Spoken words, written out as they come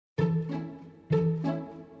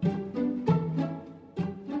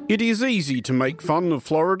It is easy to make fun of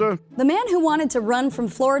Florida. The man who wanted to run from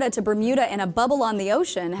Florida to Bermuda in a bubble on the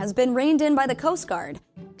ocean has been reined in by the Coast Guard.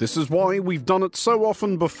 This is why we've done it so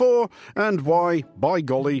often before, and why, by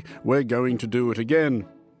golly, we're going to do it again.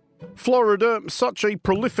 Florida, such a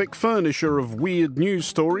prolific furnisher of weird news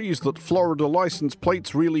stories that Florida license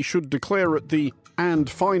plates really should declare it the "and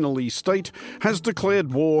finally" state, has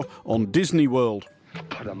declared war on Disney World.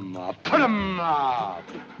 Put 'em up! Put 'em up!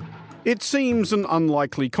 It seems an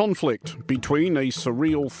unlikely conflict between a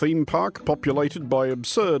surreal theme park populated by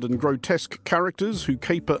absurd and grotesque characters who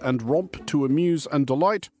caper and romp to amuse and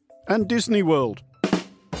delight, and Disney World.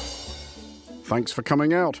 Thanks for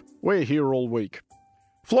coming out. We're here all week.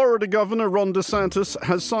 Florida Governor Ron DeSantis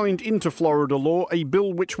has signed into Florida law a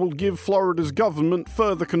bill which will give Florida's government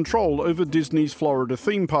further control over Disney's Florida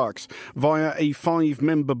theme parks via a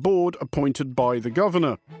 5-member board appointed by the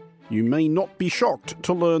governor. You may not be shocked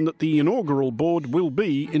to learn that the inaugural board will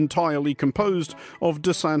be entirely composed of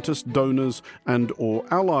DeSantis donors and/or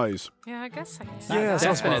allies. Yeah, I guess I can see Yeah, that.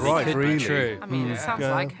 sounds about right, could be really. true. I mean, it sounds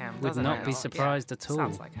like him, Would doesn't not it? be surprised at all.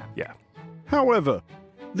 Sounds like him. Yeah. However,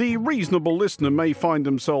 the reasonable listener may find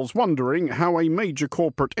themselves wondering how a major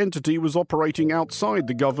corporate entity was operating outside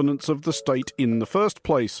the governance of the state in the first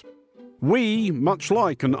place. We, much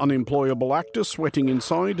like an unemployable actor sweating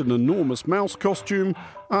inside an enormous mouse costume,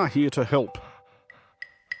 are here to help.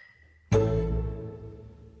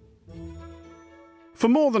 For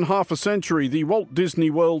more than half a century, the Walt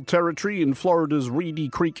Disney World territory in Florida's Reedy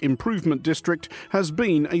Creek Improvement District has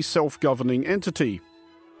been a self-governing entity.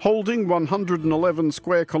 Holding 111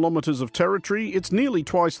 square kilometres of territory, it's nearly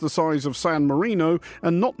twice the size of San Marino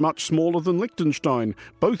and not much smaller than Liechtenstein,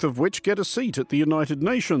 both of which get a seat at the United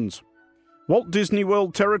Nations. Walt Disney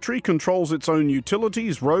World territory controls its own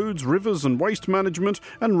utilities, roads, rivers and waste management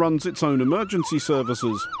and runs its own emergency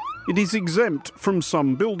services. It is exempt from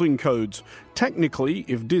some building codes. Technically,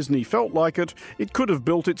 if Disney felt like it, it could have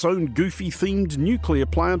built its own goofy-themed nuclear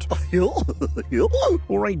plant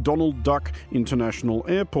or a Donald Duck International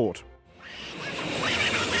Airport.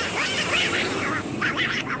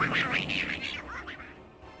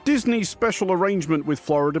 Disney's special arrangement with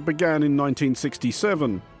Florida began in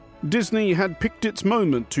 1967. Disney had picked its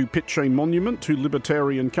moment to pitch a monument to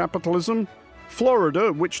libertarian capitalism.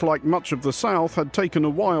 Florida, which like much of the South had taken a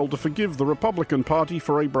while to forgive the Republican Party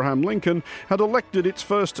for Abraham Lincoln, had elected its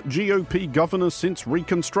first GOP governor since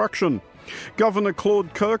Reconstruction. Governor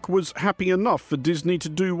Claude Kirk was happy enough for Disney to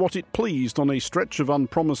do what it pleased on a stretch of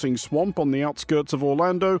unpromising swamp on the outskirts of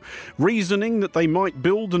Orlando, reasoning that they might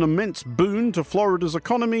build an immense boon to Florida's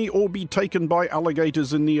economy or be taken by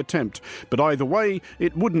alligators in the attempt. But either way,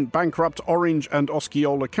 it wouldn't bankrupt Orange and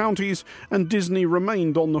Osceola counties, and Disney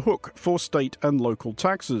remained on the hook for state and local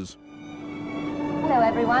taxes. Hello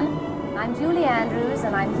everyone, I'm Julie Andrews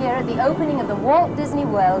and I'm here at the opening of the Walt Disney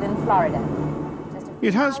World in Florida.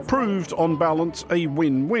 It has proved, on balance, a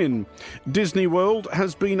win-win. Disney World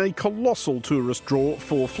has been a colossal tourist draw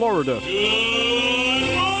for Florida. Good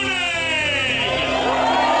morning! Welcome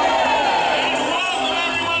everyone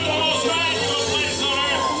to the most magical place on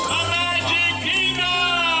earth, the Magic Kingdom!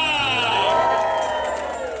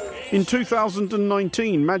 In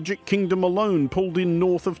 2019, Magic Kingdom alone pulled in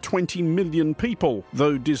north of 20 million people,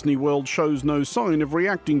 though Disney World shows no sign of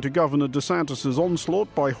reacting to Governor DeSantis'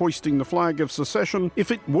 onslaught by hoisting the flag of secession. If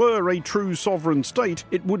it were a true sovereign state,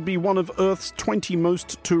 it would be one of Earth's 20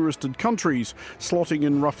 most touristed countries, slotting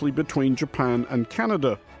in roughly between Japan and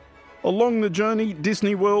Canada. Along the journey,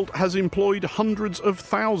 Disney World has employed hundreds of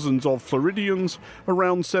thousands of Floridians,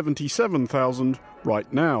 around 77,000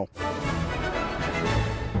 right now.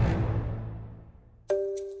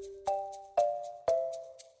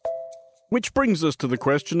 Which brings us to the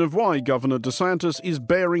question of why Governor DeSantis is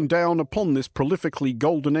bearing down upon this prolifically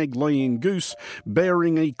golden egg-laying goose,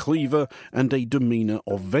 bearing a cleaver and a demeanour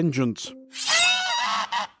of vengeance.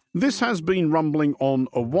 This has been rumbling on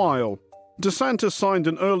a while. DeSantis signed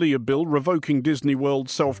an earlier bill revoking Disney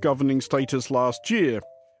World's self-governing status last year.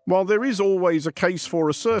 While there is always a case for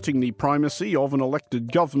asserting the primacy of an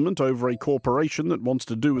elected government over a corporation that wants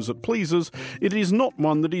to do as it pleases, it is not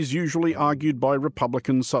one that is usually argued by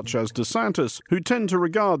Republicans such as DeSantis, who tend to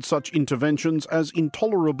regard such interventions as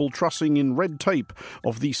intolerable trussing in red tape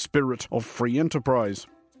of the spirit of free enterprise.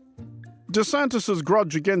 DeSantis'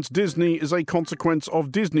 grudge against Disney is a consequence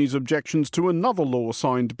of Disney's objections to another law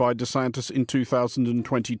signed by DeSantis in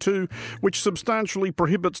 2022, which substantially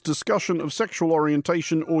prohibits discussion of sexual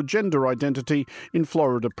orientation or gender identity in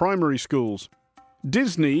Florida primary schools.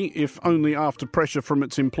 Disney, if only after pressure from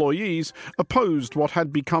its employees, opposed what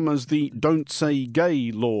had become as the Don't Say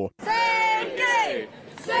Gay law. Say gay!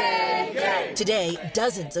 Say gay! Today,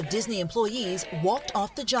 dozens of Disney employees walked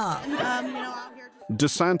off the job.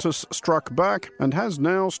 DeSantis struck back and has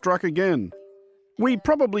now struck again. We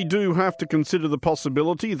probably do have to consider the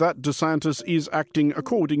possibility that DeSantis is acting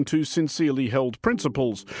according to sincerely held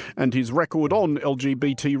principles, and his record on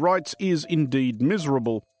LGBT rights is indeed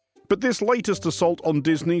miserable. But this latest assault on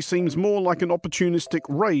Disney seems more like an opportunistic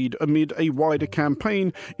raid amid a wider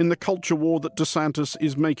campaign in the culture war that DeSantis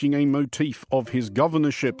is making a motif of his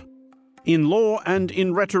governorship. In law and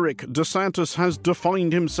in rhetoric, DeSantis has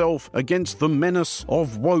defined himself against the menace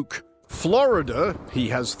of woke. Florida, he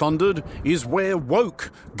has thundered, is where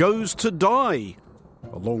woke goes to die,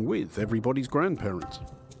 along with everybody's grandparents.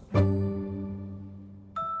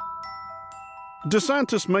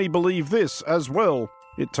 DeSantis may believe this as well.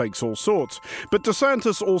 It takes all sorts. But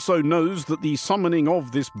DeSantis also knows that the summoning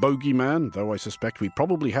of this bogeyman, though I suspect we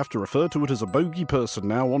probably have to refer to it as a bogey person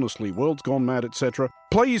now, honestly, world's gone mad, etc.,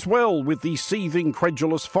 plays well with the seething,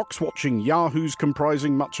 credulous, fox-watching yahoos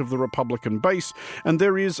comprising much of the Republican base, and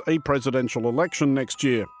there is a presidential election next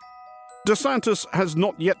year. DeSantis has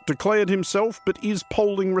not yet declared himself, but is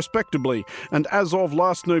polling respectably, and as of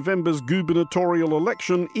last November's gubernatorial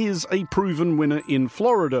election is a proven winner in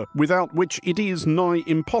Florida, without which it is nigh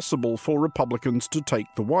impossible for Republicans to take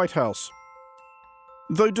the White House.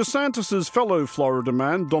 Though DeSantis' fellow Florida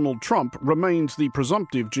man, Donald Trump, remains the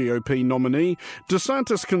presumptive GOP nominee,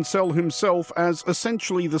 DeSantis can sell himself as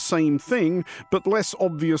essentially the same thing, but less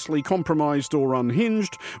obviously compromised or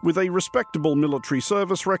unhinged, with a respectable military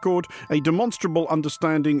service record, a demonstrable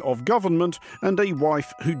understanding of government, and a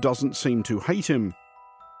wife who doesn't seem to hate him.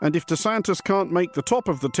 And if DeSantis can't make the top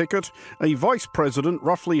of the ticket, a vice president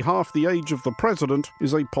roughly half the age of the president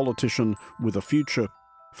is a politician with a future.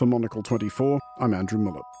 For Monocle 24, I'm Andrew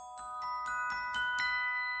Mullett.